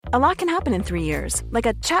A lot can happen in 3 years, like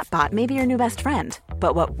a chatbot may be your new best friend.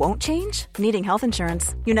 But what won't change? Needing health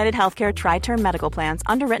insurance. United Healthcare Tri-Term Medical Plans,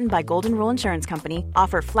 underwritten by Golden Rule Insurance Company,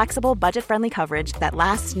 offer flexible, budget-friendly coverage that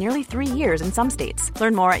lasts nearly 3 years in some states.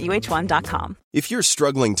 Learn more at uh1.com. If you're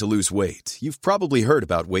struggling to lose weight, you've probably heard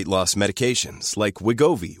about weight loss medications like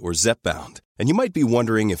Wegovy or Zepbound, and you might be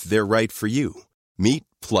wondering if they're right for you. Meet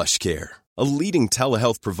PlushCare, a leading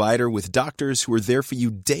telehealth provider with doctors who are there for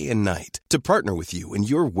you day and night to partner with you in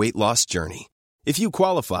your weight loss journey. If you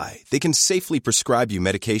qualify, they can safely prescribe you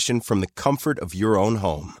medication from the comfort of your own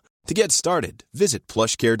home. To get started, visit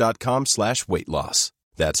plushcare.com/weightloss.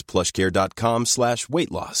 That's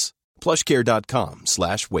plushcare.com/weightloss.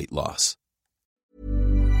 plushcare.com/weightloss.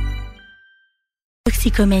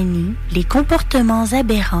 Toxicomanie, les comportements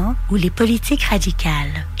aberrants ou les politiques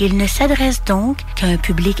radicales. Il ne s'adresse donc qu'à un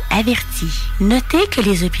public averti. Notez que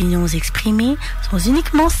les opinions exprimées sont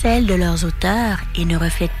uniquement celles de leurs auteurs et ne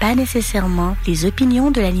reflètent pas nécessairement les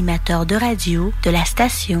opinions de l'animateur de radio, de la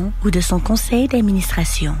station ou de son conseil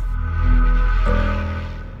d'administration.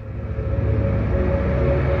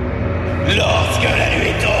 Lorsque la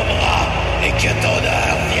nuit tombera et que ton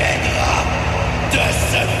heure viendra, de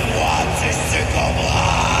ce froid tu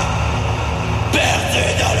succomberas. Perdu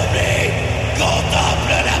dans l'oubli,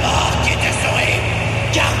 contemple la mort qui te sourit,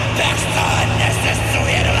 car personne ne se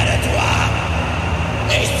souviendra de toi.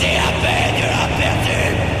 Et si à peine tu l'as perdu,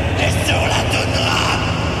 et sur la toundra,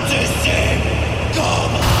 tu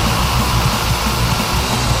succomberas.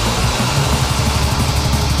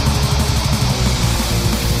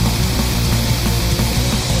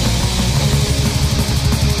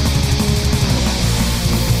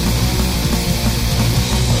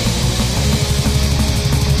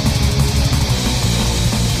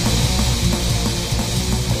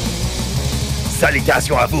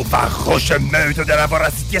 Salutations à vous, farouche meute de la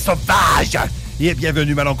voracité sauvage! Et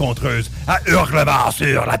bienvenue, malencontreuse, à Hurlement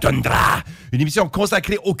sur la toundra! Une émission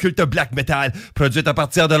consacrée au culte black metal, produite à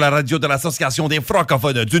partir de la radio de l'Association des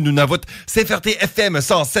francophones du Nunavut, CFRT FM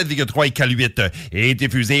 107,3 et K8, et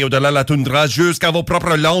diffusée au-delà de la toundra jusqu'à vos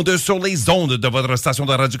propres landes sur les ondes de votre station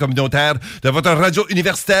de radio communautaire, de votre radio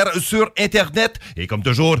universitaire sur Internet, et comme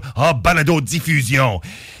toujours, en balado-diffusion.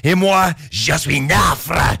 Et moi, je suis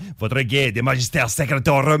Nafre, votre guide et magistère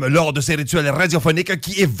secretorum lors de ces rituels radiophoniques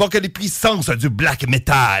qui évoquent les puissances du black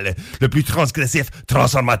metal, le plus transgressif,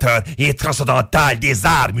 transformateur et transcendantal des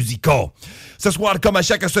arts musicaux. Ce soir, comme à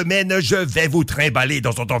chaque semaine, je vais vous trimballer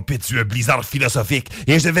dans un tempétueux blizzard philosophique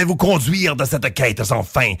et je vais vous conduire dans cette quête sans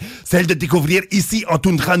fin, celle de découvrir ici en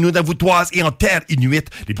toundra nunavuttoise et en terre inuite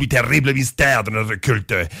les plus terribles mystères de notre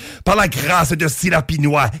culte. Par la grâce de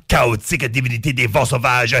Silapinois, chaotique divinité des vents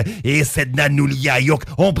sauvages, et Sedna Nuliayuk,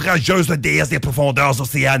 ombrageuse déesse des profondeurs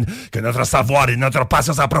océanes, que notre savoir et notre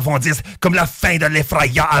passion s'approfondissent comme la fin de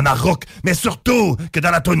l'effrayant Amaruk, mais surtout que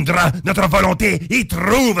dans la toundra, notre volonté y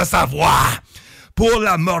trouve sa voie. Pour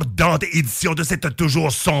la mordante édition de cette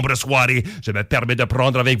toujours sombre soirée, je me permets de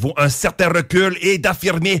prendre avec vous un certain recul et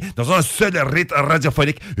d'affirmer dans un seul rite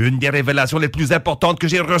radiophonique une des révélations les plus importantes que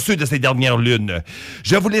j'ai reçues de ces dernières lunes.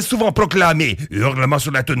 Je vous l'ai souvent proclamé, Hurlement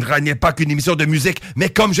sur la toundra n'est pas qu'une émission de musique, mais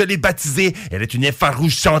comme je l'ai baptisée, elle est une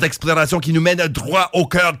effarouchante exploration qui nous mène droit au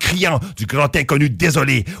cœur criant du grand inconnu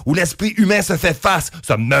désolé, où l'esprit humain se fait face,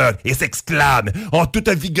 se meurt et s'exclame, en toute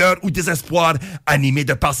vigueur ou désespoir, animé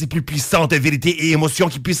de par ses plus puissantes vérités et émotions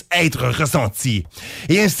qui puissent être ressenties.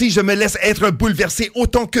 Et ainsi, je me laisse être bouleversé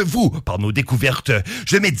autant que vous par nos découvertes.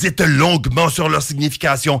 Je médite longuement sur leur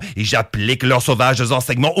signification et j'applique leurs sauvages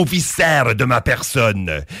enseignements aux viscères de ma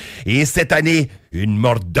personne. Et cette année, une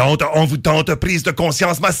mordante, envoûtante prise de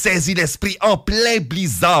conscience m'a saisi l'esprit en plein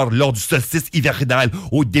blizzard lors du solstice hivernal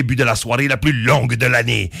au début de la soirée la plus longue de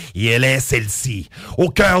l'année. Et elle est celle-ci. Au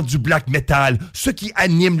cœur du black metal, ce qui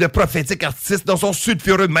anime le prophétique artiste dans son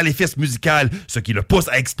sulfureux maléfice musical, ce qui le pousse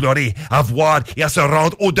à explorer, à voir et à se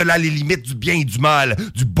rendre au-delà les limites du bien et du mal,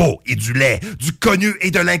 du beau et du laid, du connu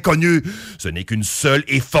et de l'inconnu. Ce n'est qu'une seule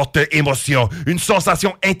et forte émotion, une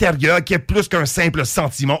sensation intérieure qui est plus qu'un simple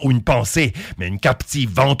sentiment ou une pensée, mais une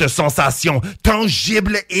captivante sensation,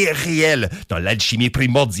 tangible et réelle, dans l'alchimie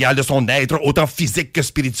primordiale de son être autant physique que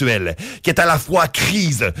spirituel, qui est à la fois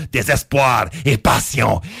crise, désespoir et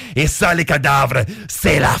passion. Et ça, les cadavres,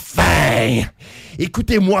 c'est la fin!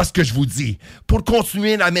 Écoutez-moi ce que je vous dis. Pour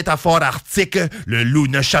continuer la métaphore arctique, le loup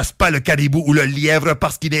ne chasse pas le caribou ou le lièvre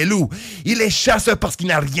parce qu'il est loup. Il les chasse parce qu'il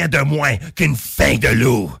n'a rien de moins qu'une faim de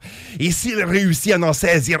loup. Et s'il réussit à en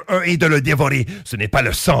saisir un et de le dévorer, ce n'est pas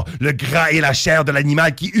le sang, le gras et la chair de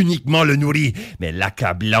l'animal qui uniquement le nourrit, mais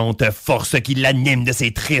l'accablante force qui l'anime de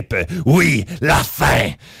ses tripes. Oui, la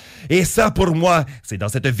faim. Et ça, pour moi, c'est dans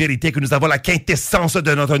cette vérité que nous avons la quintessence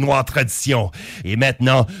de notre noire tradition. Et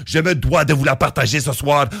maintenant, je me dois de vous la partager ce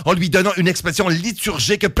soir en lui donnant une expression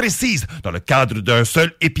liturgique précise dans le cadre d'un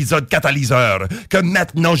seul épisode catalyseur, que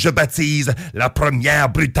maintenant je baptise la première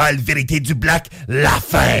brutale vérité du Black, la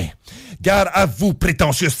fin. Gare à vous,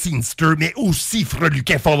 prétentieux Sinister, mais aussi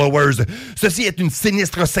freluquins followers. Ceci est une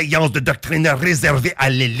sinistre séance de doctrine réservée à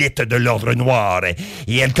l'élite de l'ordre noir.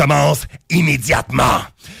 Et elle commence immédiatement.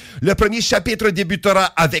 Le premier chapitre débutera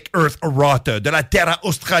avec Earth Rot, de la Terra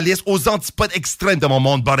Australis aux antipodes extrêmes de mon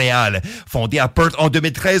monde boréal. Fondé à Perth en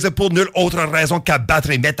 2013 pour nulle autre raison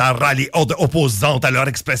qu'abattre et mettre à ras les hordes opposantes à leur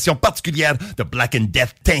expression particulière de Black and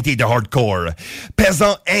Death teintée de hardcore.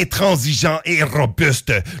 Pesant, intransigeant et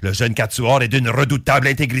robuste, le jeune quatuor est d'une redoutable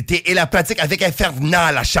intégrité et la pratique avec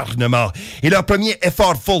infernal acharnement. Et leur premier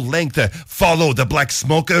effort full-length, Follow the Black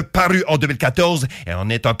Smoke, paru en 2014, en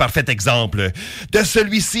est un parfait exemple. De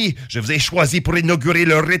celui-ci, je vous ai choisi pour inaugurer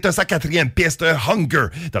le rite sa quatrième piste, Hunger,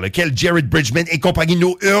 dans lequel Jared Bridgman et compagnie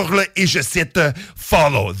nous hurlent, et je cite,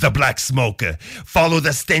 Follow the black smoke. Follow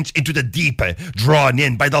the stench into the deep, drawn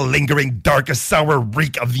in by the lingering, dark, sour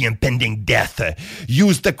reek of the impending death.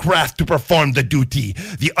 Use the craft to perform the duty,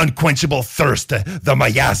 the unquenchable thirst, the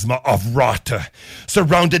miasma of rot.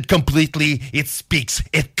 Surrounded completely, it speaks,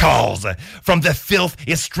 it calls. From the filth,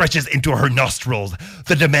 it stretches into her nostrils.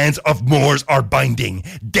 The demands of Moors are binding.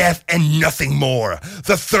 Death and nothing more.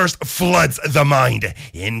 The thirst floods the mind.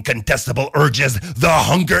 Incontestable urges, the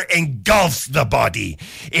hunger engulfs the body.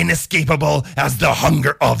 Inescapable as the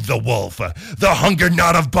hunger of the wolf. The hunger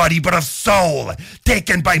not of body but of soul.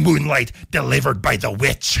 Taken by moonlight, delivered by the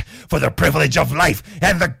witch. For the privilege of life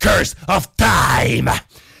and the curse of time.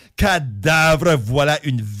 Cadavre, voilà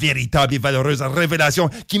une véritable et valeureuse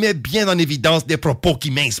révélation qui met bien en évidence des propos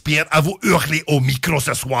qui m'inspirent à vous hurler au micro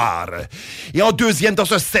ce soir. Et en deuxième, dans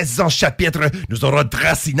ce 16e chapitre, nous aurons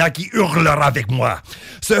Dracina qui hurlera avec moi.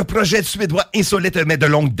 Ce projet suédois insolite mais de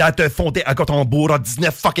longue date, fondé à Gothenburg en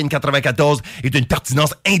 1994, est d'une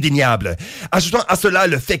pertinence indéniable. Ajoutant à cela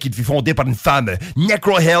le fait qu'il fut fondé par une femme,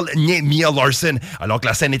 Necrohell née Mia Larson, alors que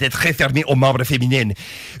la scène était très fermée aux membres féminines.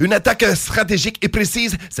 Une attaque stratégique et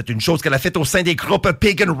précise, c'est une chose qu'elle a faite au sein des groupes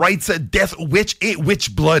Pagan Rights, Death Witch et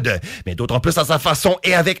Witchblood, mais d'autant plus à sa façon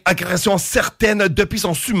et avec agression certaine depuis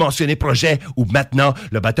son submentionné projet où maintenant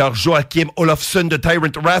le batteur Joachim Olofsson de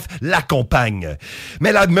Tyrant Wrath l'accompagne.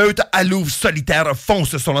 Mais la meute à louve solitaire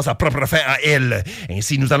fonce selon sa propre fin à elle.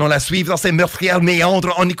 Ainsi, nous allons la suivre dans ses meurtrières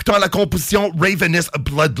méandres en écoutant la composition Ravenous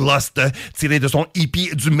Bloodlust, tirée de son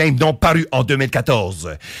EP du même nom paru en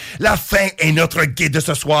 2014. La fin est notre guide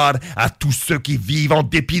ce soir à tous ceux qui vivent en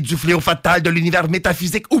dépit du fléau fatal de l'univers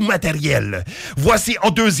métaphysique ou matériel. Voici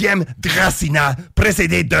en deuxième Dracina,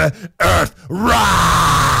 précédé de Earth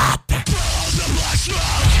Rot!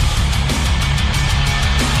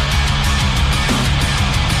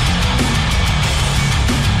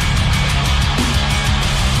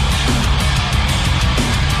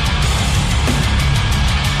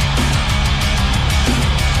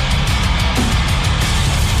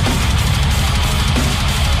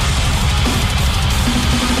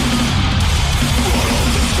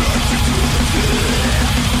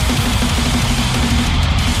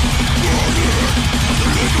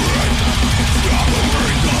 The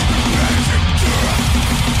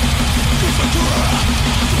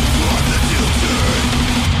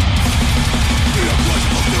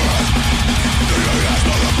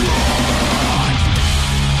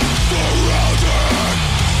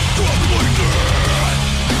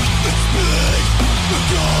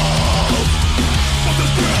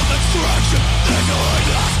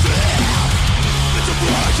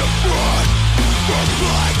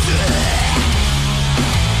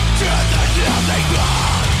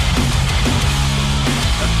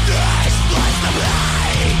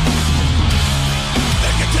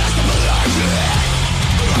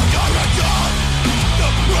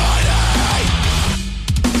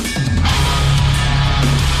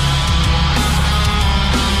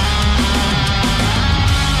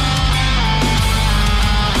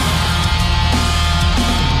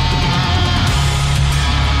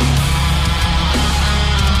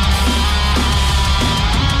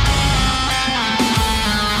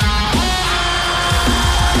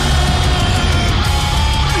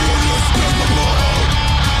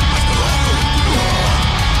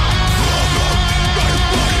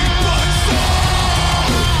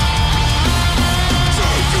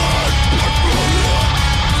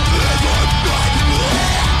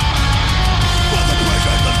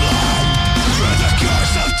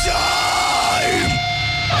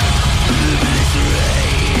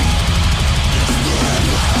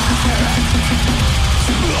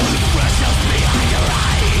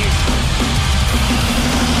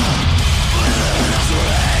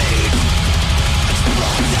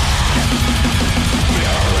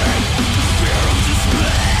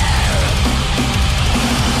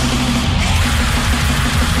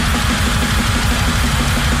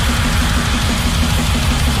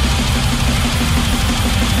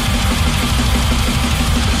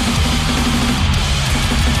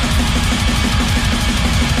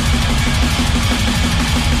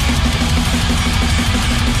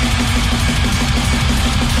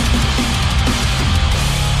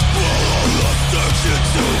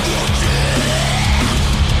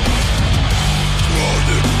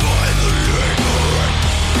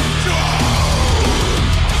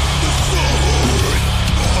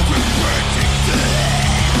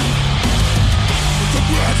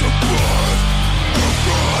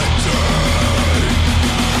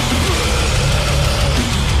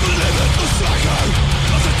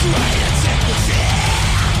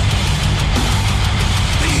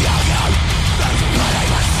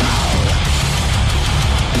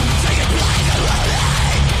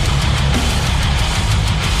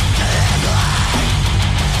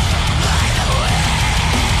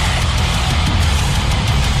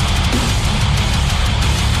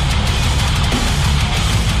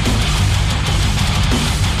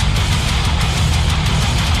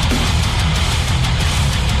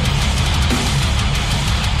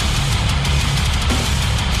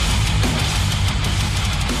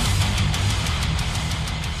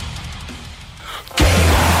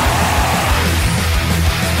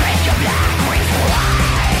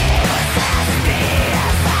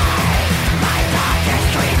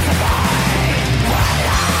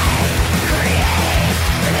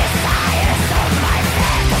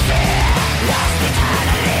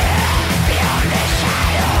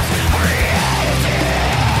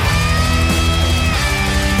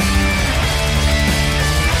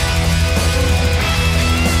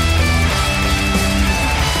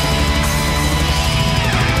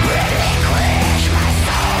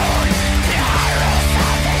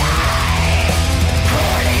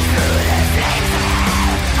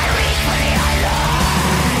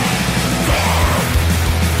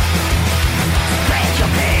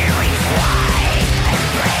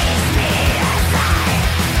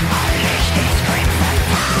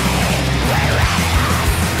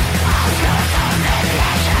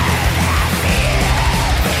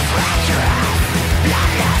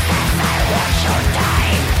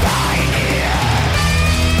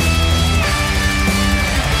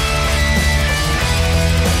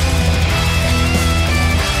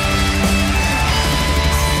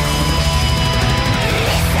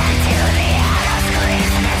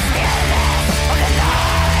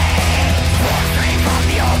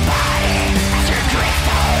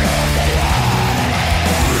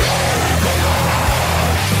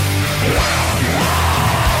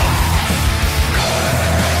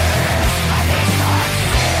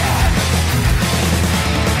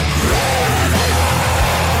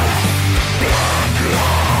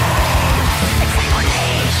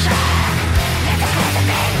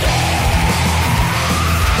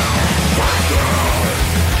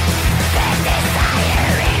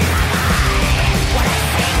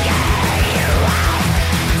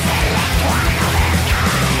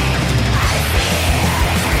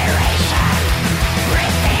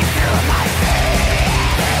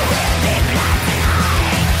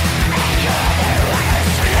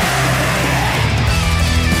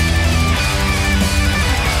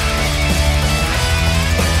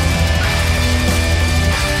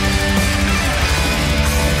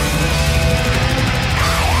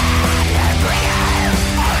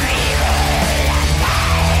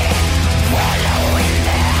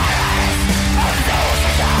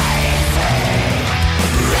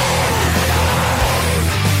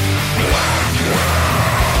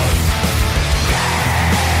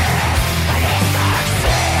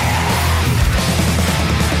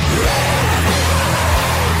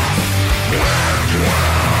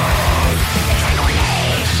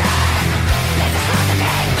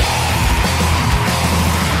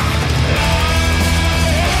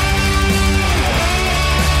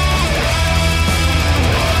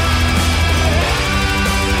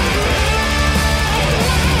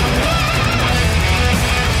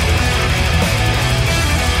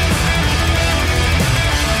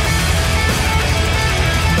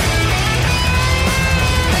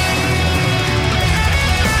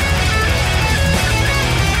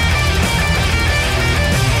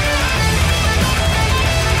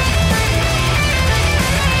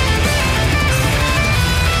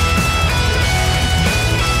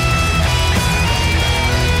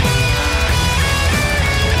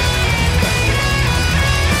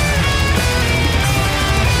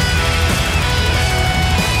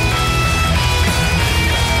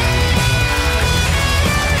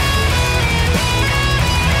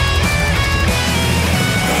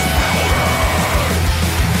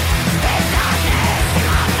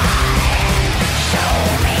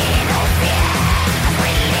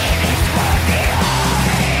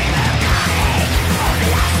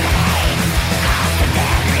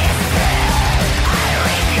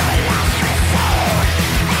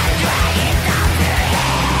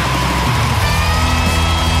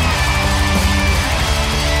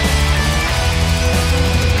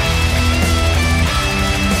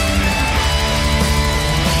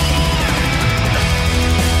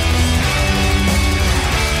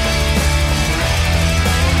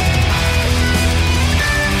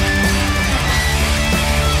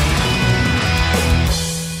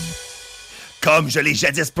Comme je l'ai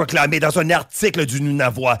jadis proclamé dans un article du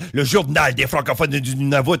Nunavut, le journal des francophones du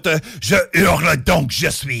Nunavut, je hurle donc je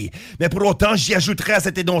suis. Mais pour autant, j'y ajouterai à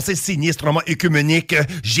cet énoncé sinistrement œcuménique,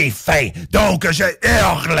 j'ai faim, donc je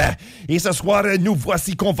hurle. Et ce soir, nous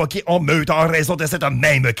voici convoqués en meute en raison de cette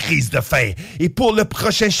même crise de faim. Et pour le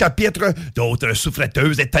prochain chapitre, d'autres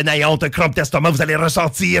souffreteuses et tenaillantes crampes d'estomac vous allez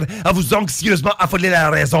ressentir à vous anxieusement affoler la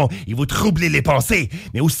raison et vous troubler les pensées.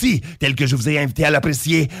 Mais aussi, tel que je vous ai invité à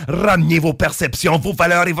l'apprécier, ramenez vos perceptions, vos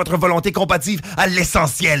valeurs et votre volonté compatible à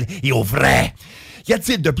l'essentiel et au vrai. Y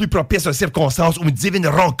a-t-il de plus propice circonstances où une divine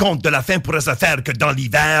rencontre de la faim pourrait se faire que dans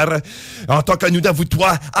l'hiver? En tant que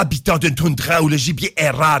Nunavuttois, habitant d'une toundra où le gibier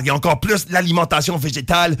est rare et encore plus l'alimentation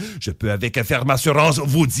végétale, je peux avec ferme assurance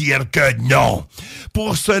vous dire que non.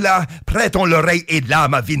 Pour cela, prêtons l'oreille et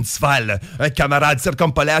l'âme à Vince Val, un camarade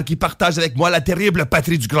circumpolaire qui partage avec moi la terrible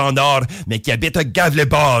patrie du Grand Nord, mais qui habite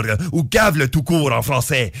Gavleborg, ou Gavle tout court en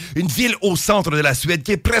français, une ville au centre de la Suède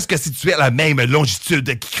qui est presque située à la même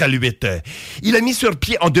longitude qu'Iqaluit. Il a mis sur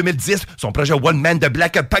pied en 2010 son projet One Man de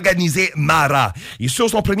Black paganisé Mara. Et sur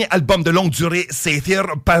son premier album de longue durée, Saethir,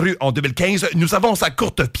 paru en 2015, nous avons sa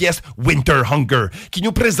courte pièce Winter Hunger, qui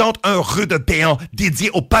nous présente un rude péant dédié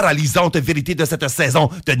aux paralysantes vérités de cette saison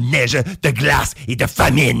de neige, de glace et de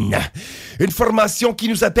famine. Une formation qui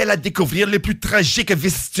nous appelle à découvrir les plus tragiques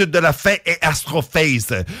vicissitudes de la faim et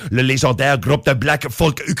Astrophase, le légendaire groupe de black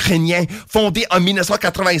folk ukrainien fondé en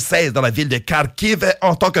 1996 dans la ville de Kharkiv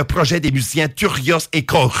en tant que projet des musiciens Turios et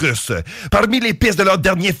Chorus. Parmi les pistes de leur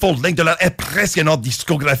dernier full-length de leur impressionnante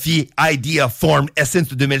discographie Idea Form Essence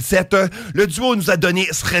de 2007, le duo nous a donné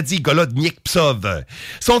Sredi Golodnikpsov.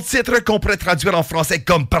 Son titre qu'on pourrait traduire en français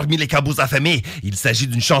comme Parmi les cabots affamés, il s'agit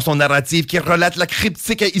d'une chanson narrative qui relate la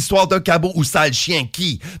cryptique histoire d'un cabot ou sale chien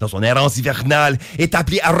qui, dans son errance hivernale, est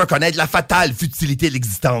appelé à reconnaître la fatale futilité de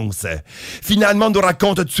l'existence. Finalement, nous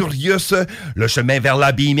raconte Turius, le chemin vers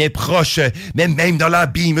l'abîme est proche, mais même dans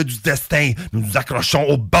l'abîme du destin, nous nous accrochons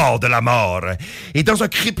au bord de la mort. Et dans un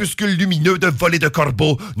crépuscule lumineux de volées de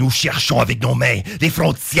corbeaux, nous cherchons avec nos mains les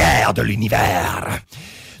frontières de l'univers.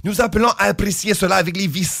 Nous appelons à apprécier cela avec les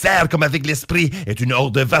viscères comme avec l'esprit, est une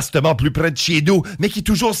horde vastement plus près de chez nous, mais qui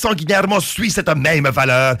toujours sanguinairement suit cette même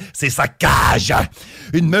valeur, c'est sa cage.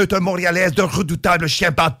 Une meute montréalaise de redoutables chiens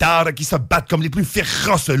bâtards qui se battent comme les plus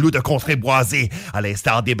féroces loups de contrées boisées, à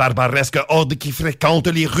l'instar des barbaresques hordes qui fréquentent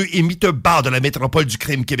les rues et miteux-bars de la métropole du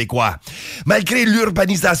crime québécois. Malgré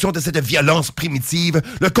l'urbanisation de cette violence primitive,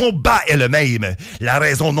 le combat est le même. La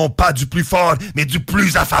raison non pas du plus fort, mais du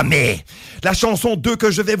plus affamé. La chanson 2 que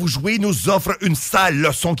je vais vous jouer nous offre une sale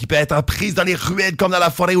leçon qui peut être prise dans les ruelles comme dans la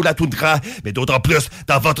forêt ou la toundra, mais d'autant plus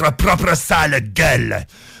dans votre propre sale gueule.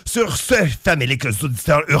 Sur ce, faméliques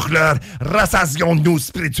auditeurs hurleurs, rassasions-nous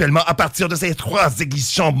spirituellement à partir de ces 3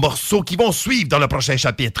 églissants morceaux qui vont suivre dans le prochain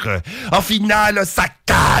chapitre. En finale, sa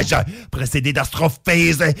cage, précédée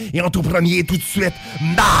d'Astrophase, et en tout premier, tout de suite,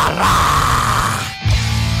 Mara!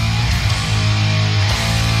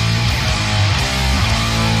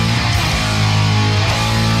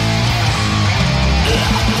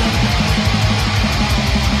 Your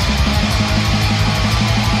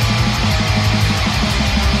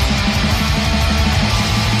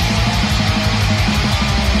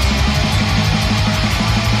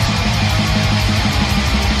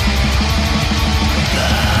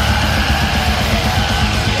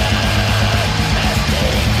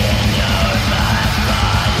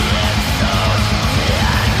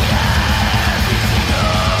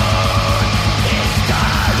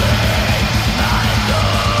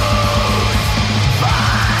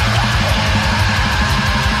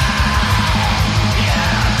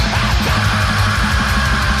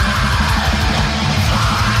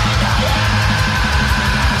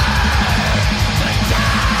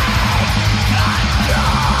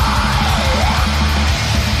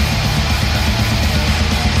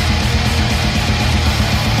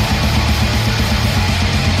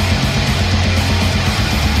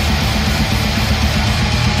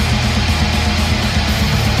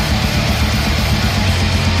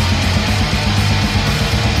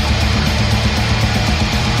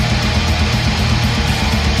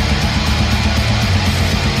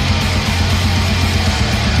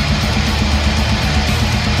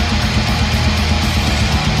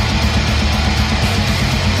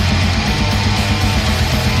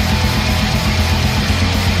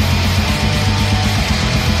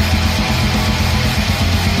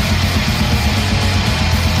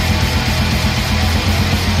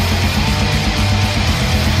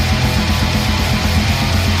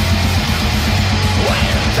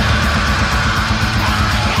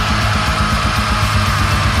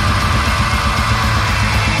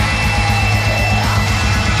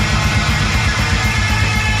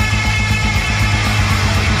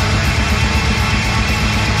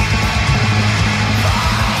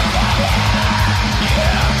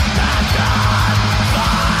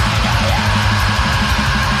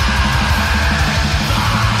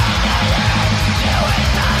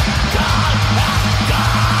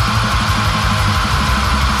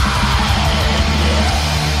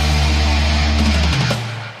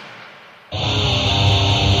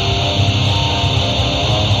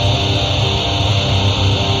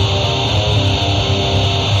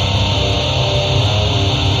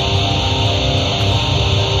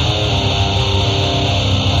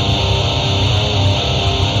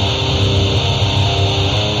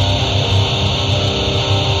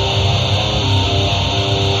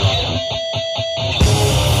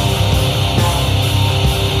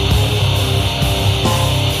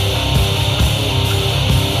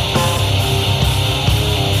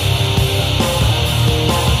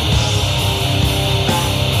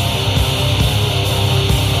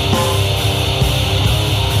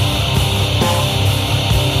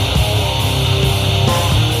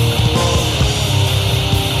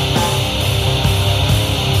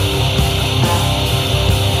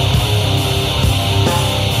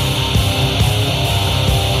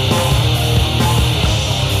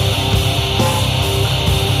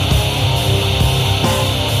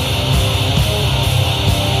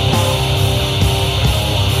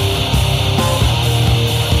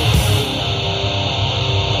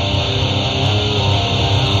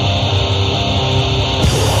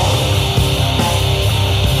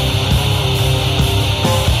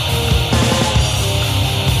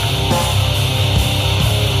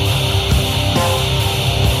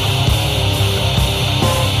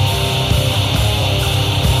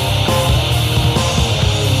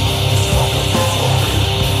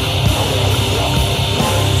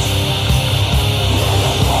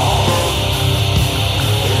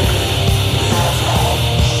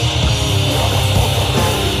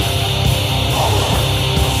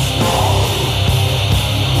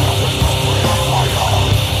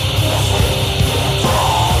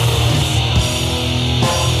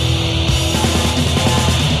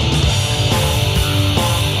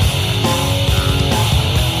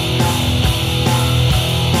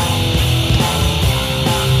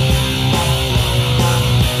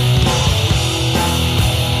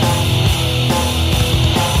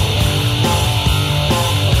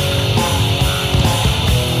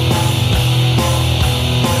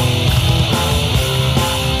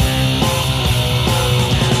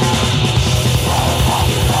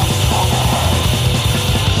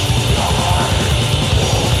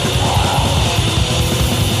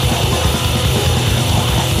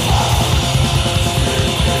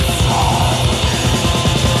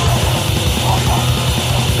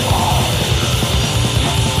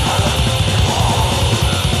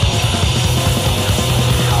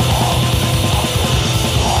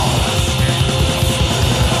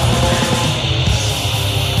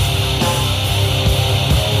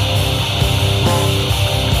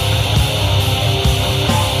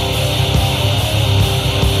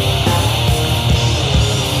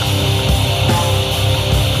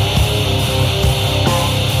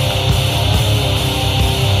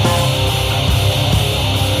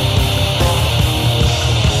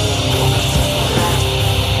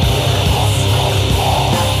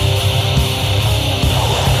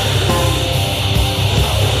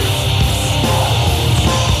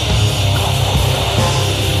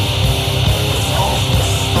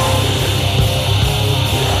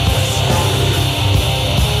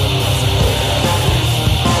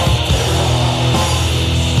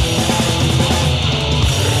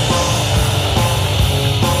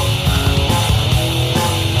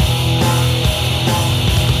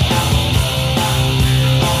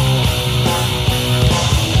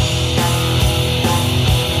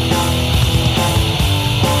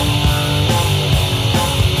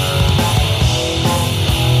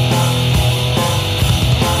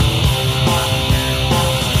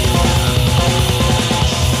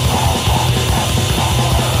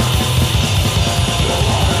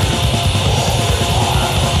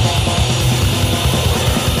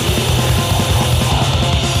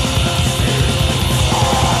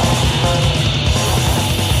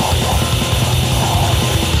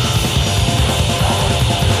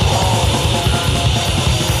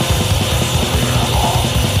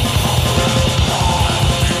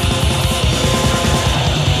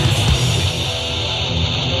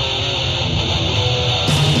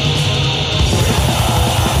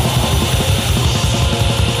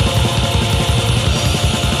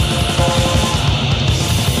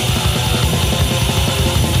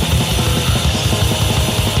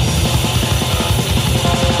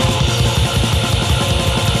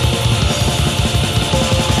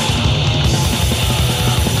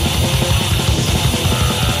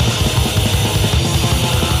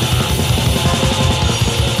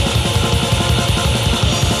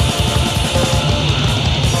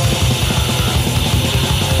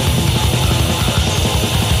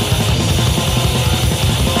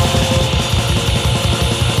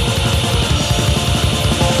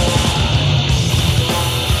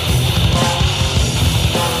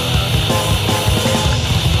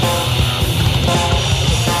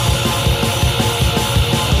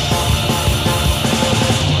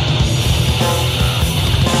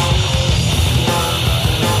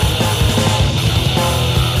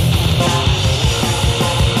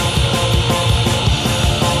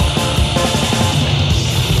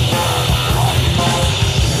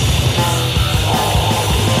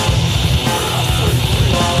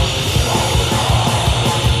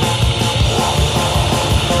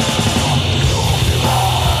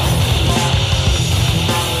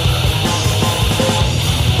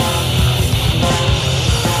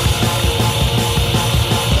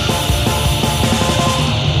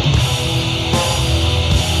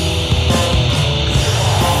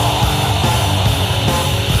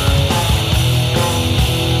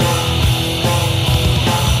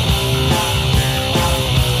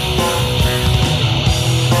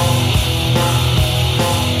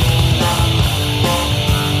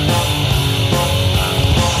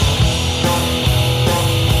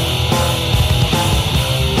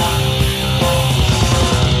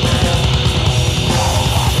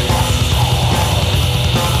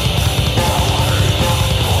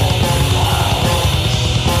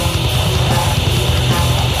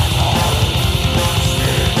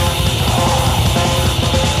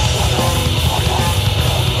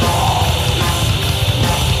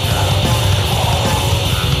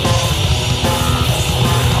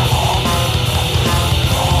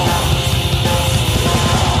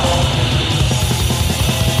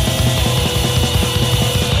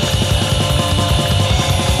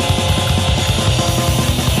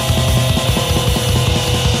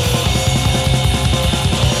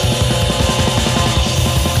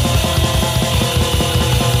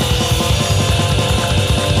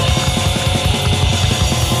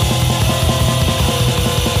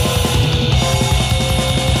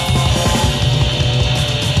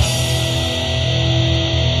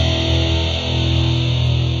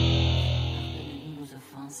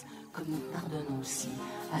comme nous pardonnons aussi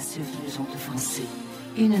à ceux qui nous ont offensés.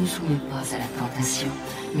 Et ne nous soumets pas à la tentation,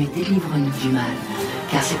 mais délivre-nous du mal,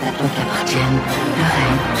 car c'est à toi qu'appartiennent le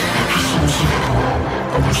règne, la puissance et la gloire,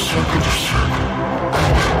 pour les siècles des siècles.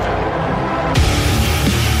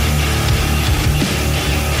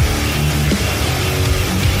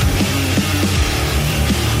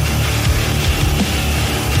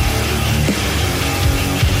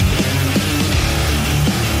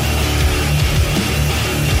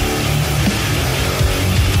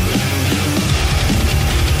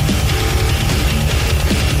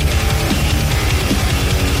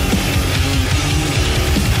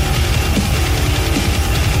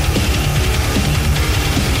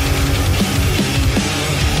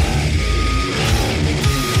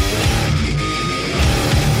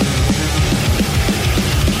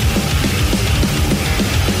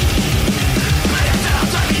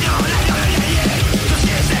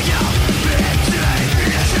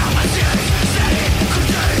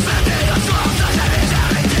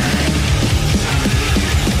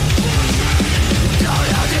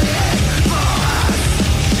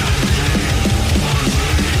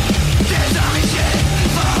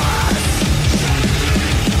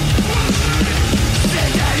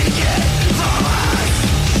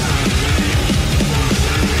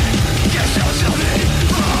 Amen.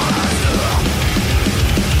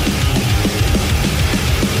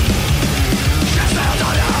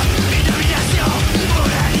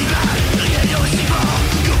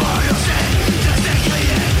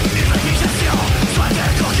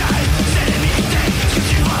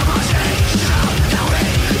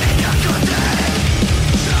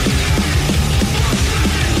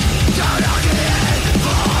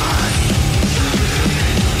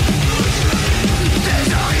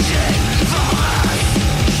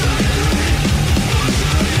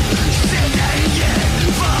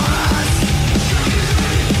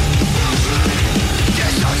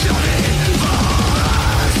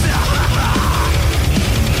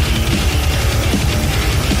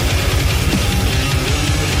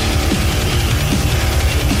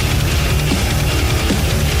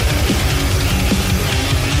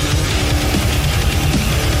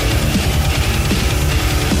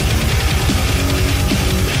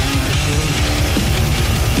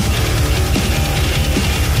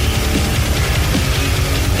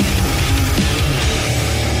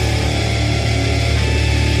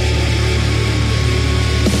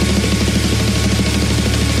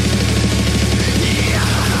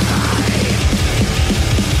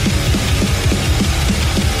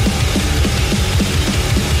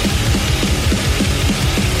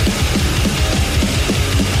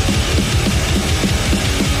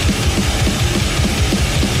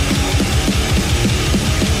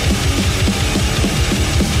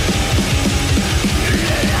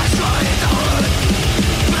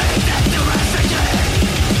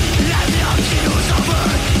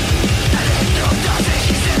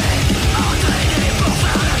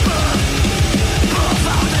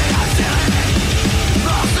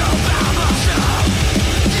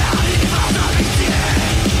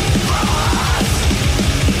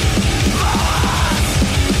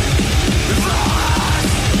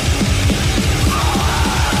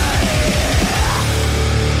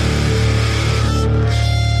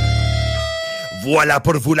 Voilà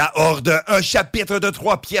pour vous la Horde, un chapitre de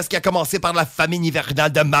 3 pièces qui a commencé par la famine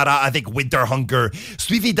hivernale de Mara avec Winter Hunger,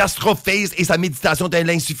 suivi d'Astrophase et sa méditation de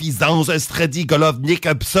l'insuffisance, Strady Golovnik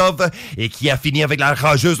Psov, et qui a fini avec la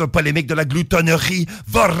rageuse polémique de la gloutonnerie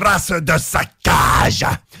vorace de sa cage.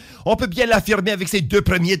 On peut bien l'affirmer avec ces 2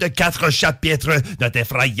 premiers de 4 chapitres. Notre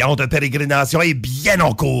effrayante pérégrination est bien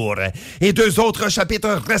en cours. Et 2 autres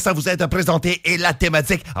chapitres restent à vous être présentés et la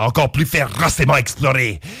thématique encore plus férocement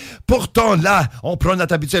explorée. Pourtant, là, on prend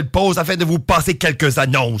notre habituelle pause afin de vous passer quelques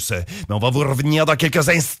annonces. Mais on va vous revenir dans quelques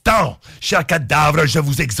instants. Chers cadavres, je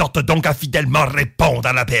vous exhorte donc à fidèlement répondre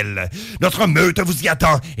à l'appel. Notre meute vous y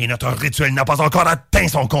attend et notre rituel n'a pas encore atteint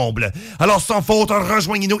son comble. Alors, sans faute,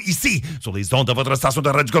 rejoignez-nous ici, sur les ondes de votre station de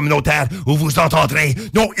radio communautaire, où vous entendrez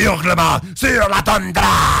nos hurlements sur la toundra.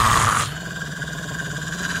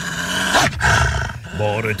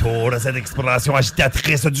 Bon retour à cette exploration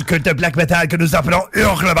agitatrice du culte black metal que nous appelons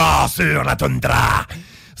Hurlement sur la toundra.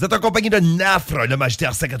 Vous êtes accompagné de Nafre, le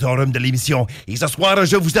magistère secretorum de l'émission. Et ce soir,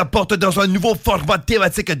 je vous apporte dans un nouveau format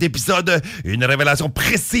thématique d'épisode une révélation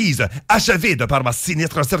précise, achevée de par ma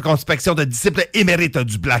sinistre circonspection de disciple émérite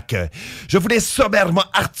du Black. Je voulais sommairement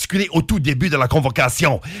articuler au tout début de la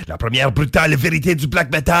convocation. La première brutale vérité du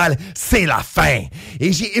Black Metal, c'est la fin.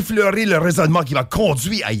 Et j'ai effleuré le raisonnement qui m'a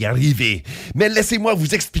conduit à y arriver. Mais laissez-moi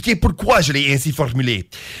vous expliquer pourquoi je l'ai ainsi formulé.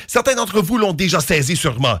 Certains d'entre vous l'ont déjà saisi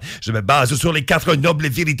sûrement. Je me base sur les 4 nobles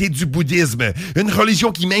vérités vérité du bouddhisme, une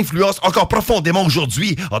religion qui m'influence encore profondément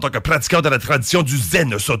aujourd'hui en tant que pratiquant de la tradition du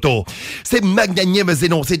Zen Soto. Ces magnanimes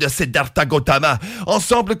énoncés de Siddhartha Gautama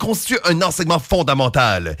ensemble constituent un enseignement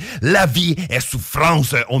fondamental. La vie est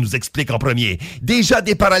souffrance, on nous explique en premier. Déjà,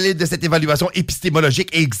 des parallèles de cette évaluation épistémologique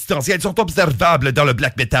et existentielle sont observables dans le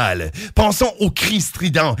black metal. Pensons au cri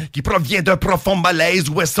strident qui provient d'un profond malaise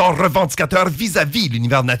ou essor revendicateur vis-à-vis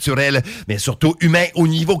l'univers naturel, mais surtout humain au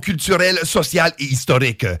niveau culturel, social et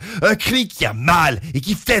historique. Un cri qui a mal et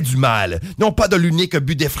qui fait du mal. Non pas de l'unique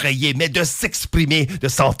but d'effrayer, mais de s'exprimer, de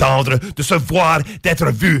s'entendre, de se voir,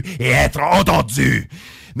 d'être vu et être entendu.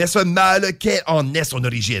 Mais ce mal, quelle en est son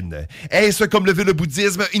origine? Est-ce, comme le veut le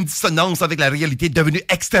bouddhisme, une dissonance avec la réalité devenue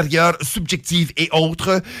extérieure, subjective et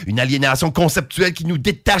autre? Une aliénation conceptuelle qui nous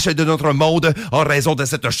détache de notre monde en raison de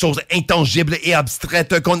cette chose intangible et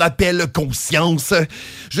abstraite qu'on appelle conscience?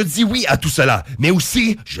 Je dis oui à tout cela, mais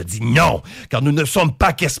aussi, je dis non, car nous ne sommes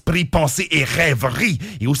pas qu'esprit, pensée et rêverie,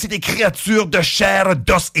 et aussi des créatures de chair,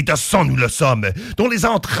 d'os et de sang nous le sommes, dont les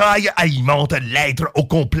entrailles alimentent l'être au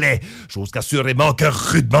complet, chose qu'assurément que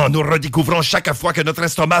nous redécouvrons chaque fois que notre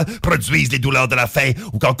estomac produise les douleurs de la faim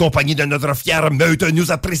ou qu'en compagnie de notre fière meute,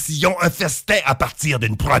 nous apprécions un festin à partir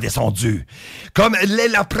d'une proie descendue. Comme l'est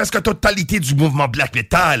la presque totalité du mouvement black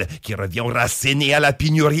metal, qui revient aux racines et à la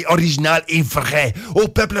pénurie originale et vraie, aux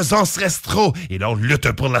peuples ancestraux et leur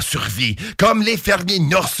lutte pour la survie, comme les fermiers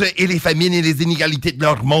norses et les famines et les inégalités de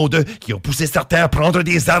leur monde qui ont poussé certains à prendre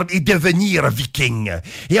des armes et devenir vikings.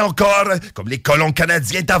 Et encore, comme les colons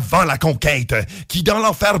canadiens d'avant la conquête, qui dans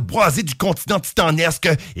l'enfer boisé du continent titanesque,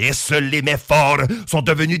 et seuls les mets forts sont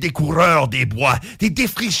devenus des coureurs des bois, des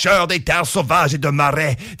défricheurs des terres sauvages et de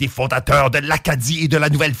marais, des fondateurs de l'Acadie et de la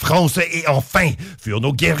Nouvelle-France, et enfin, furent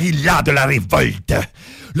nos guérillas de la révolte.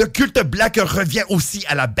 Le culte black revient aussi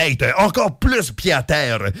à la bête, encore plus pied à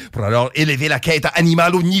terre, pour alors élever la quête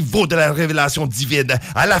animale au niveau de la révélation divine,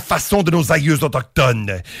 à la façon de nos aïeux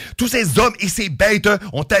autochtones. Tous ces hommes et ces bêtes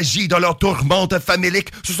ont agi dans leur tourmente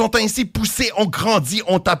famélique, se sont ainsi poussés, ont grandi,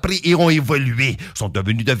 ont appris et ont évolué, sont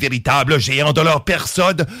devenus de véritables géants de leur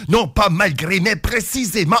personne, non pas malgré, mais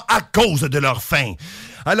précisément à cause de leur faim.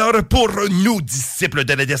 Alors, pour nous, disciples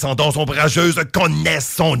de la descendance ombrageuse,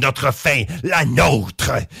 connaissons notre fin, la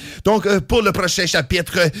nôtre. Donc, pour le prochain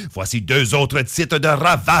chapitre, voici 2 autres titres de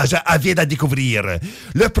ravage avides à découvrir.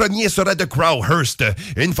 Le premier sera de Crowhurst,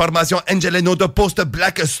 une formation Angeleno de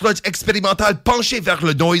post-black sludge expérimentale penchée vers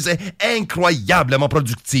le noise, incroyablement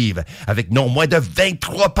productive, avec non moins de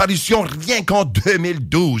 23 parutions rien qu'en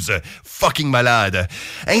 2012. Fucking malade.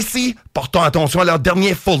 Ainsi, portons attention à leur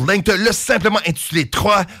dernier full-length, le simplement intitulé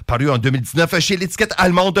 3, paru en 2019 chez l'étiquette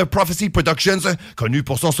allemande Prophecy Productions, connu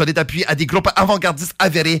pour son solide appui à des groupes avant-gardistes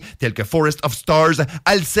avérés tels que Forest of Stars,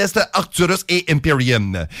 Alceste, Arcturus et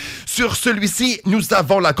Imperium. Sur celui-ci, nous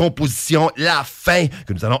avons la composition La Fin,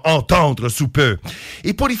 que nous allons entendre sous peu.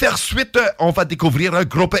 Et pour y faire suite, on va découvrir un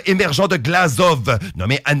groupe émergent de Glazov,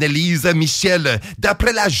 nommé Annelise Michel,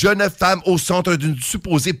 d'après la jeune femme au centre d'une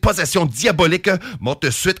supposée possession diabolique, morte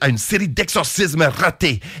suite à une série d'exorcismes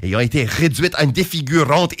ratés, ayant été réduite à une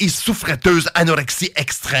défigurante et souffreteuse anorexie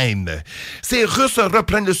extrême. Ces Russes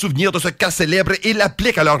reprennent le souvenir de ce cas célèbre et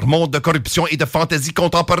l'appliquent à leur monde de corruption et de fantaisie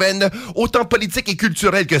contemporaine, autant politique et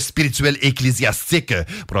culturelle que spirituelle et ecclésiastique,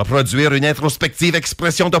 pour produire une introspective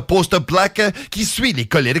expression de post-black qui suit les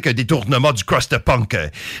colériques détournements du crust punk.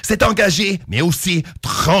 C'est engagé, mais aussi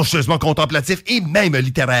trancheusement contemplatif et même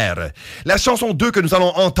littéraire. La chanson 2 que nous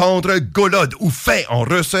allons entendre, Golod ou Fin en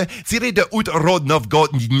russe, tirée de Ut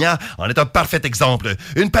Rodnovgodnia, en est un parfait exemple.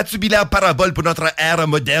 Une patubulaire parabole pour notre ère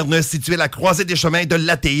moderne située à la croisée des chemins de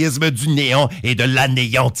l'athéisme, du néant et de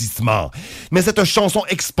l'anéantissement. Mais cette chanson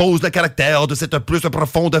expose le caractère de cette plus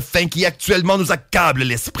profonde faim qui actuellement nous accable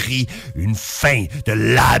l'esprit. Une faim de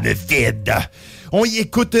l'âme vide. On y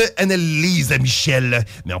écoute Annelise Michel,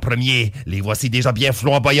 mais en premier, les voici déjà bien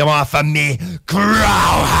flamboyamment affamés, Crowhurst!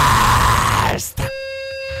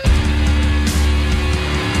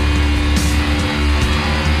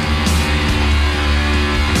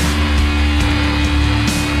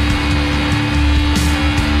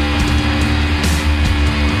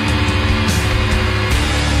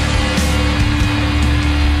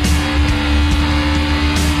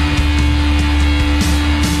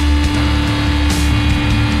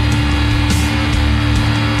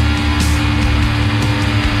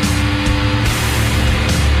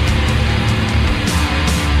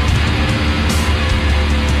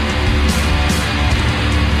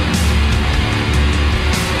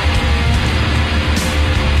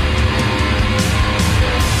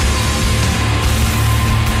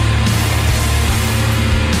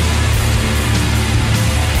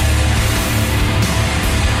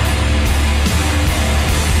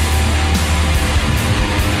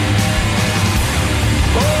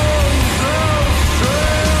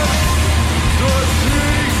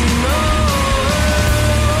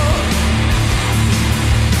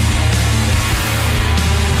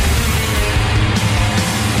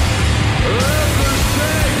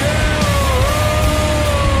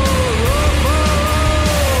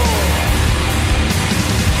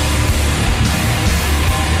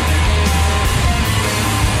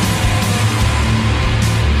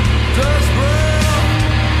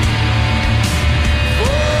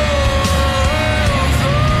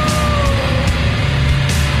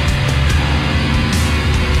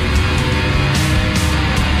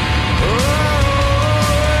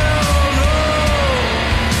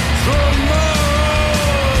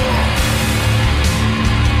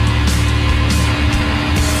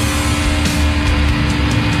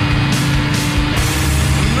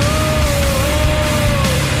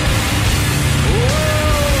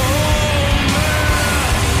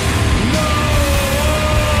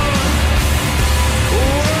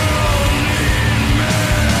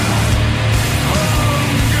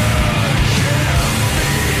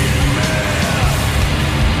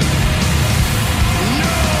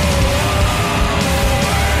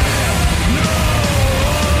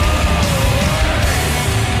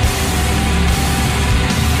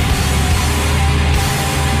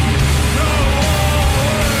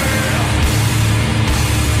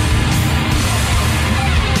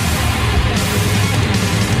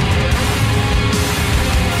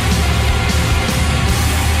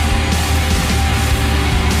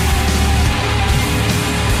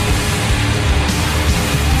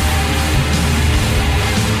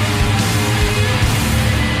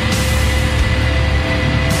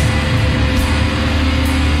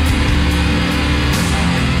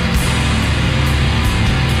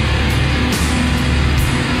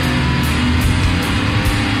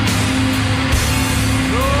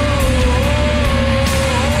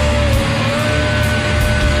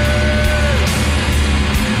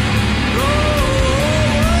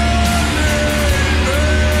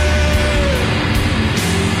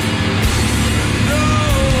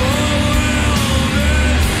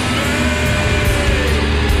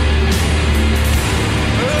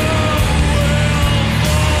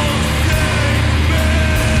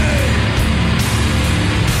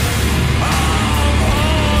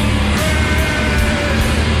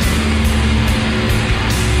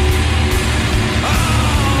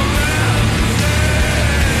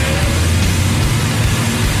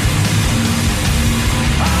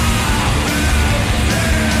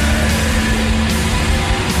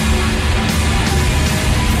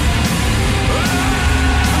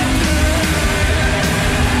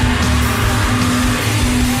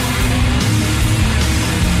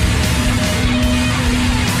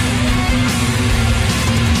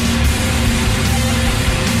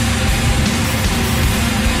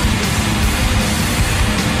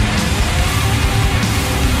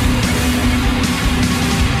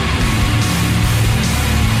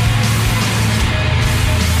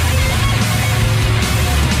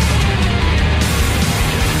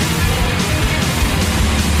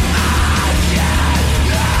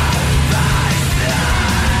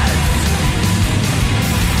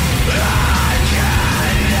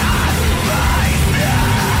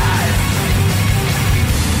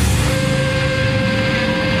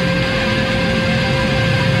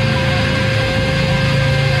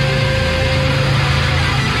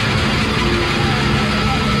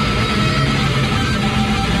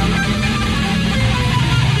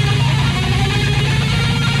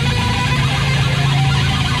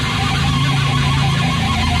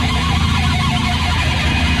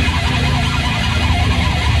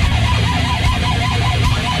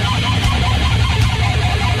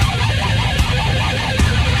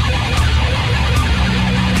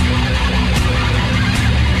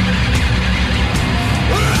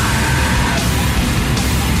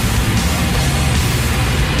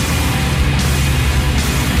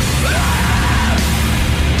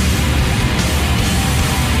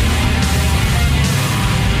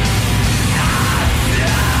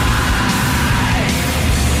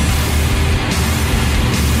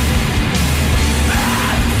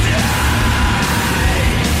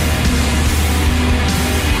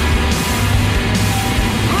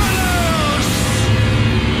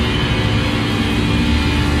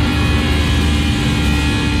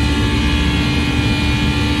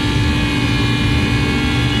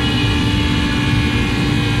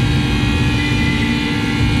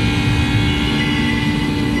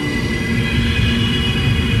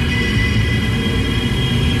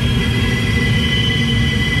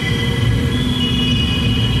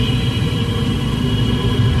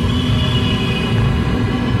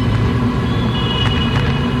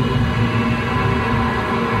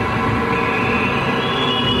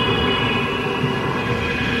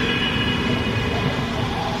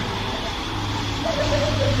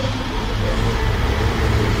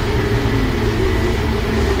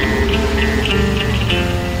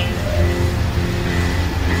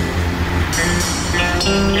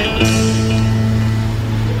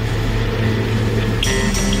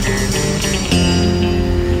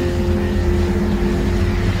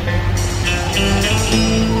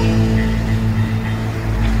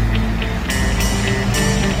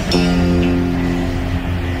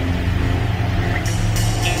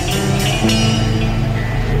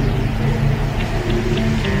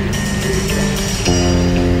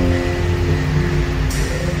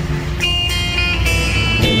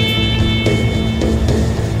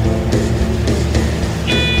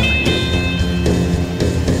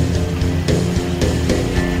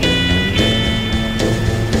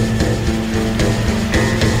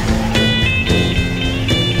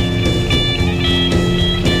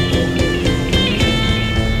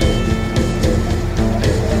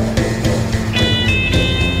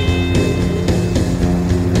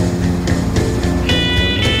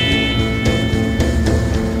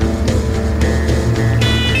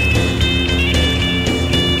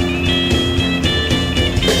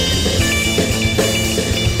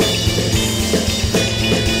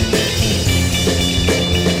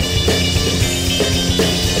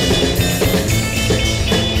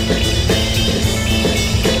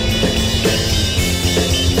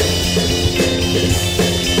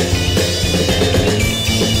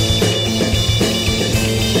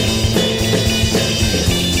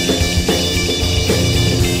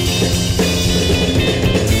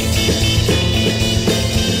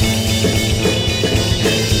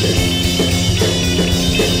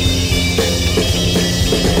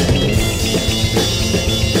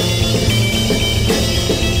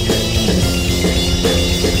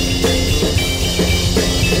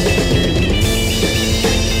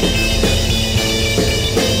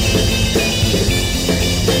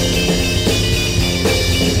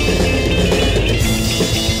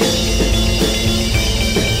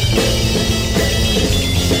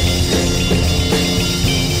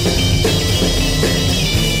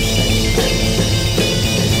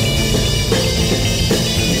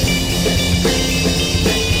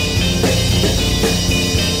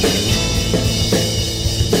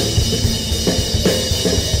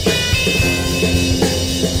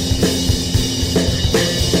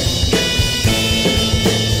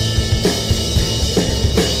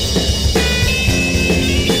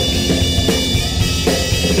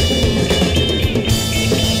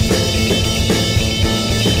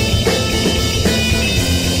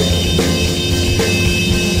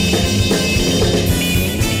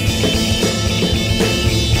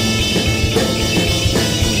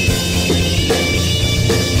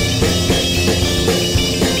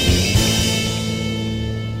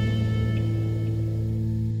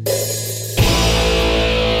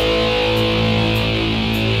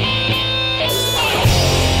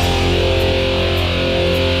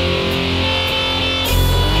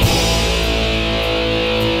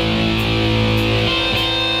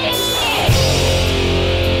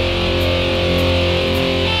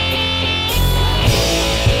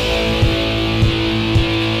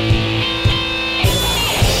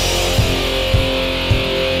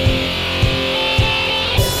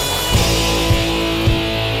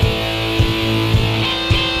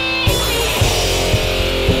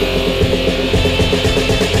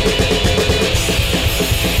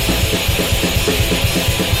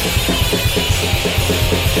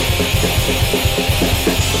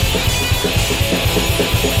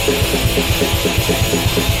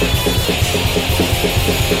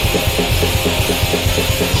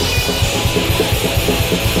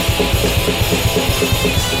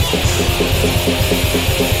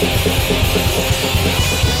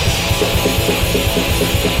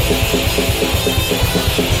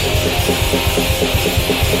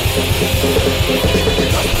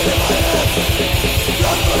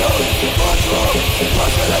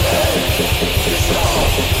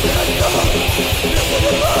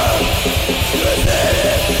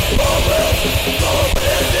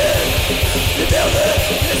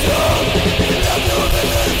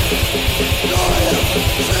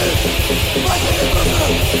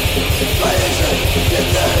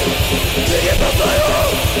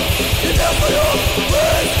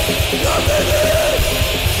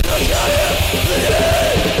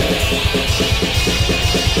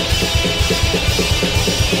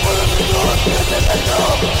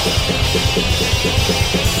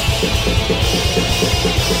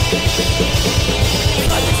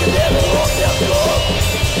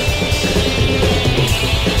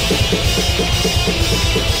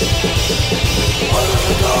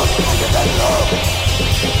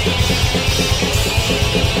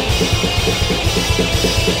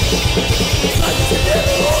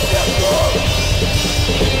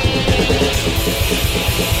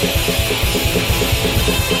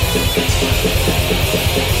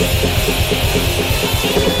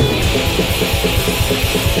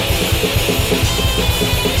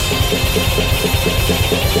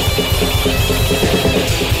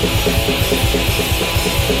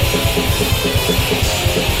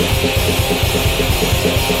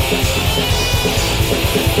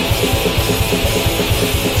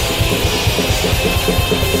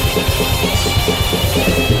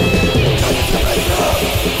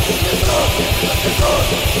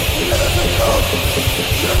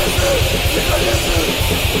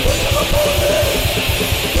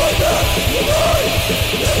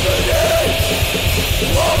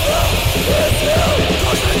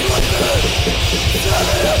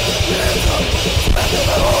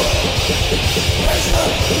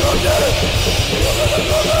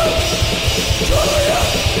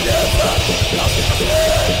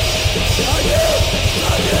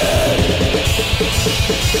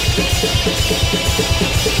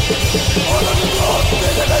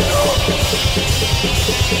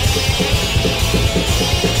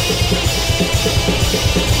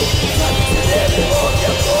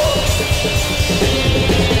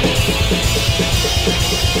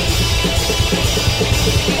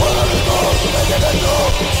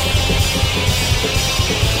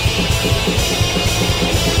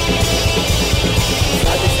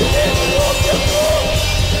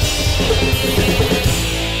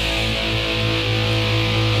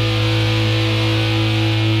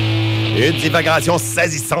 Une divagation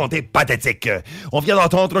saisissante et pathétique. On vient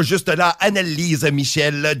d'entendre juste là Annelise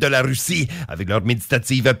Michel de la Russie avec leur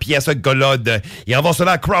méditative pièce Golode. Et avant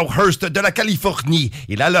cela, Crowhurst de la Californie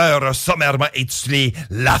et la leur sommairement intitulée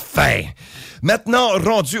La fin. Maintenant,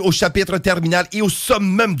 rendu au chapitre terminal et au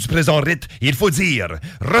summum du présent rite, il faut dire,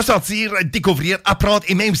 ressentir, découvrir, apprendre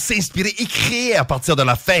et même s'inspirer et créer à partir de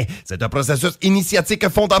la fin. C'est un processus initiatique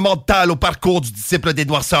fondamental au parcours du disciple des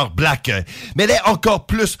noirceurs Black. Mais l'est encore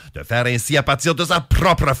plus de faire ainsi à partir de sa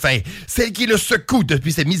propre fin, celle qui le secoue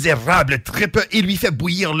depuis ses misérables tripes et lui fait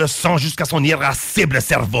bouillir le sang jusqu'à son irascible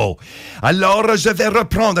cerveau. Alors, je vais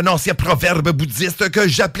reprendre un ancien proverbe bouddhiste que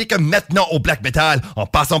j'applique maintenant au black metal en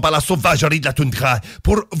passant par la sauvagerie de la toundra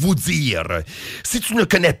pour vous dire, si tu ne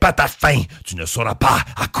connais pas ta fin, tu ne sauras pas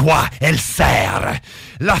à quoi elle sert.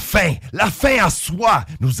 La fin à soi,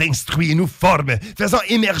 nous instruit et nous forme, faisant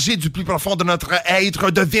émerger du plus profond de notre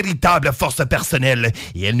être de véritables forces personnelles,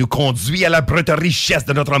 et elle nous conduit à la brute richesse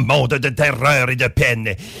de notre monde de terreur et de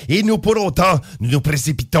peine. Et nous, pour autant, nous nous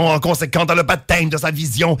précipitons en conséquent dans le baptême de sa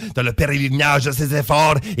vision, dans le pèlerinage de ses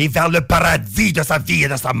efforts, et vers le paradis de sa vie et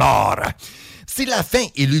de sa mort. Si la fin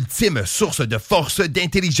est l'ultime source de force,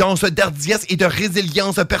 d'intelligence, d'hardiesse et de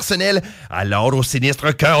résilience personnelle, alors au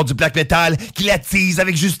sinistre cœur du black metal qu'il attise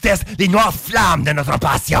avec justesse les noires flammes de notre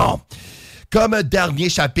passion. Comme dernier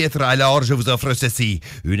chapitre, alors, je vous offre ceci,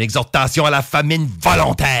 une exhortation à la famine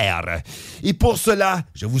volontaire. Et pour cela,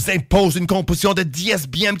 je vous impose une composition de dies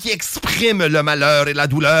biem qui exprime le malheur et la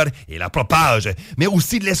douleur et la propage, mais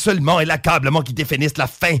aussi l'essolement et l'accablement qui définissent la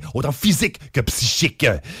faim, autant physique que psychique.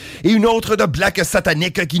 Et une autre de black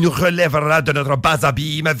satanique qui nous relèvera de notre bas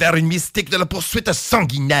abîme vers une mystique de la poursuite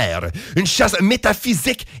sanguinaire, une chasse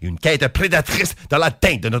métaphysique et une quête prédatrice dans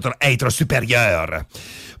l'atteinte de notre être supérieur.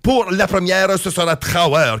 Pour la première, ce sera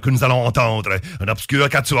Trauer que nous allons entendre, un obscur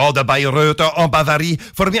quatuor de Bayreuth en Bavarie,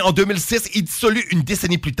 formé en 2006 et dissolu une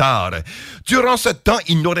décennie plus tard. Durant ce temps,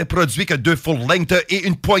 il n'aurait produit que 2 full-length et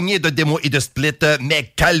une poignée de démos et de splits,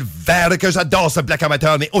 mais calvaire que j'adore ce black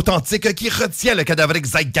amateur mais authentique qui retient le cadavérique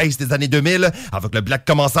zeitgeist des années 2000, avec le black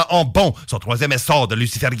commençant en bon son 3e essor de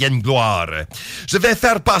luciférienne gloire. Je vais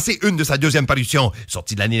faire passer une de sa 2e parution,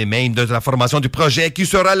 sortie de l'année même de la formation du projet, qui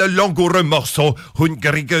sera le langoureux morceau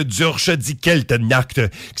Hungrig Durch die Keltennacht,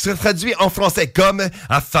 qui se traduit en français comme «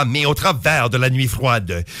 affamé au travers de la nuit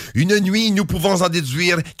froide ». Une nuit, nous pouvons en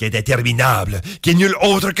déduire, qui est interminable, qui est nulle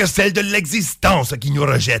autre que celle de l'existence qui nous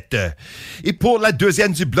rejette. Et pour la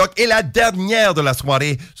 2e du bloc et la dernière de la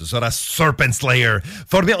soirée, ce sera Serpent Slayer,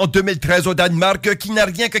 formé en 2013 au Danemark, qui n'a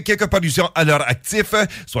rien que quelques parutions à leur actif,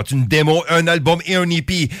 soit une démo, un album et un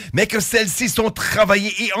EP, mais que celles-ci sont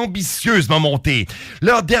travaillées et ambitieusement montées.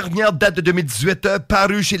 Leur dernière date de 2018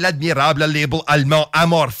 parut paru chez l'admirable label allemand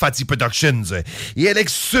Amor Fati Productions. Et elle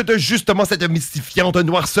exude justement cette mystifiante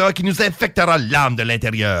noirceur qui nous infectera l'âme de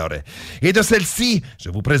l'intérieur. Et de celle-ci, je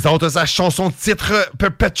vous présente sa chanson titre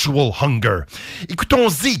Perpetual Hunger.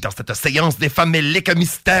 Écoutons-y dans cette séance des faméliques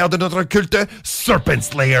mystères de notre culte Serpent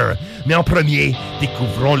Slayer. Mais en premier,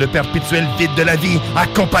 découvrons le perpétuel vide de la vie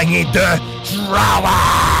accompagné de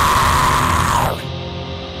Drower!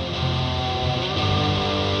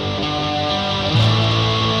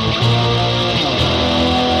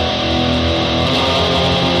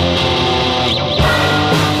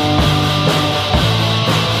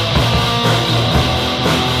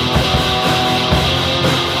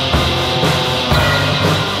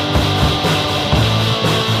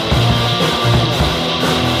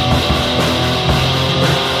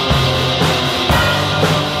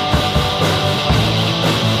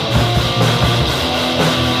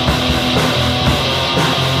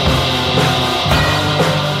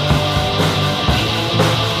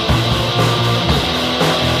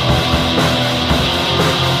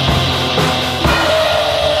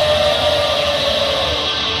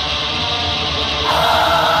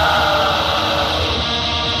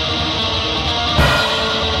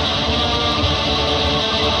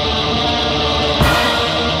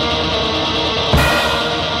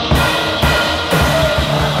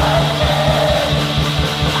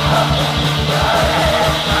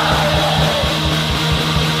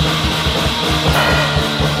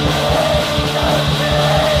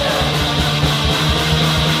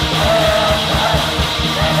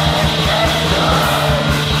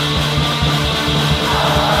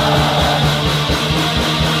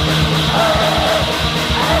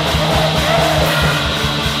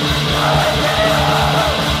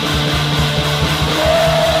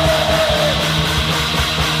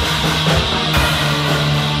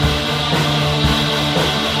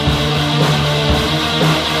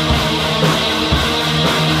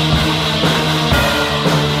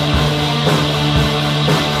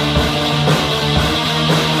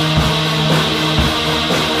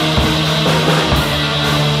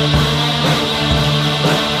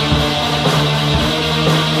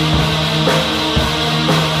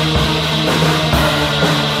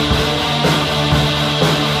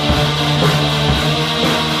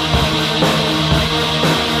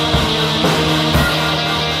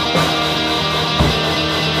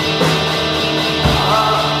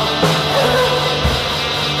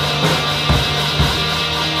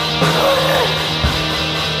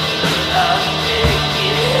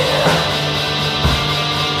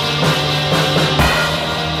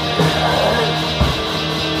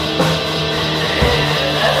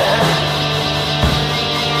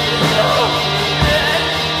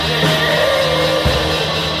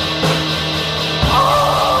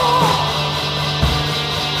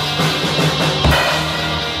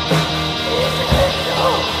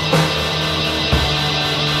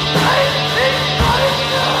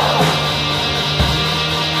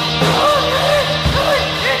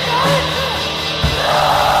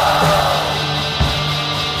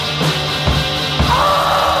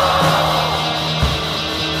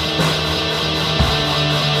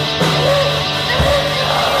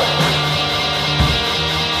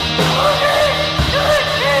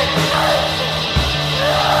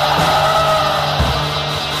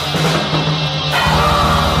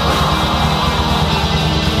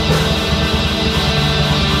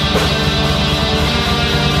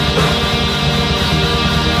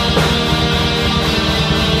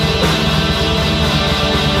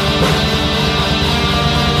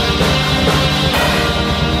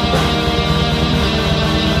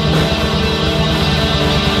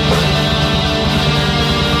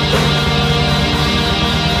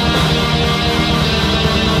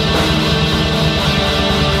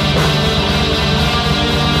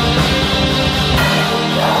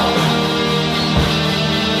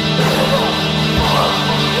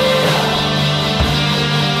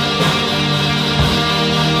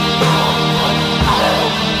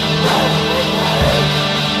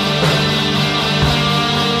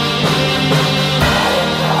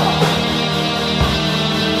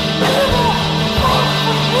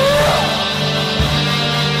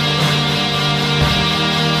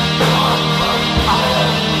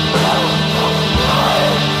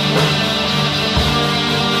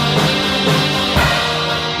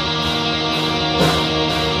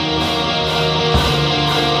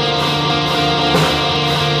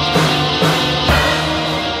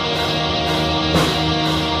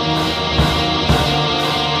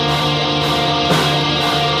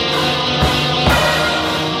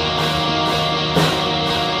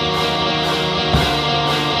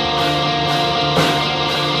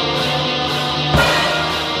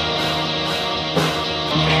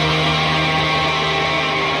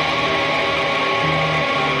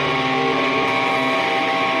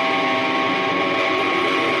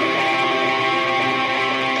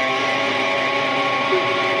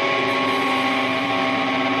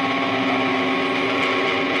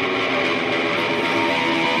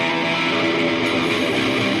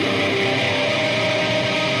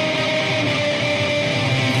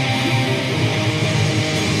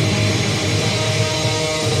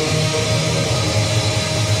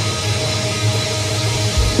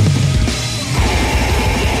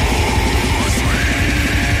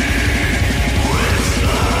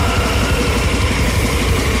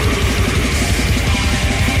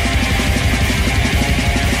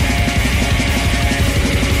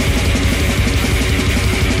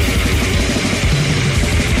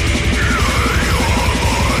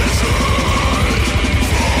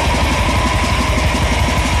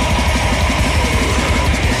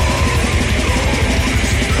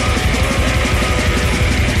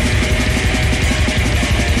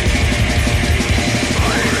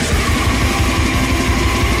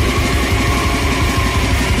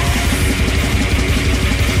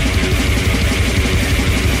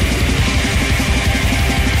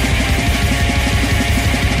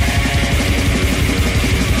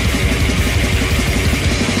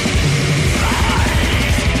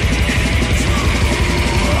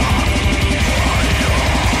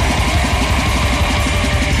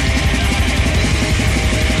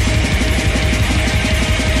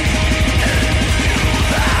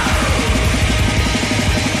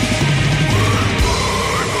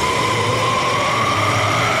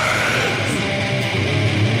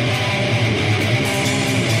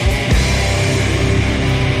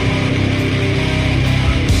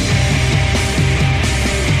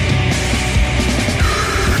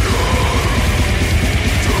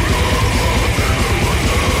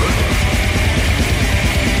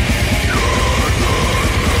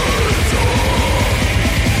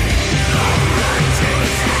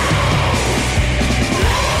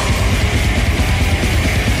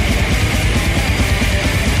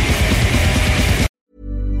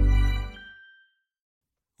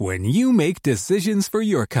 When you make decisions for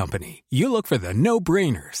your company, you look for the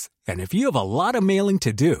no-brainers. And if you have a lot of mailing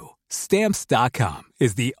to do, Stamps.com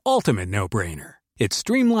is the ultimate no-brainer. It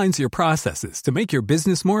streamlines your processes to make your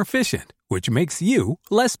business more efficient, which makes you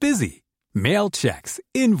less busy. Mail checks,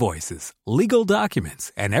 invoices, legal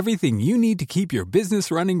documents, and everything you need to keep your business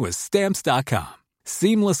running with Stamps.com.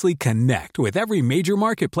 Seamlessly connect with every major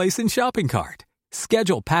marketplace and shopping cart.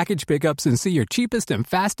 Schedule package pickups and see your cheapest and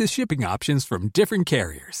fastest shipping options from different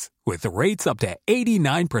carriers, with rates up to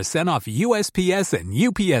 89% off USPS and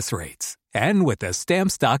UPS rates. And with the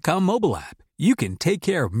Stamps.com mobile app, you can take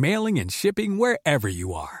care of mailing and shipping wherever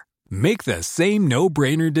you are. Make the same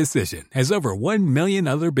no-brainer decision as over 1 million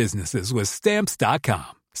other businesses with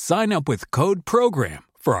Stamps.com. Sign up with code PROGRAM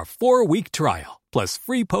for a 4-week trial, plus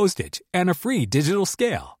free postage and a free digital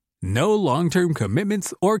scale. No long-term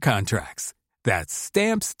commitments or contracts. That's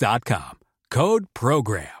Stamps.com. Code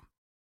PROGRAM.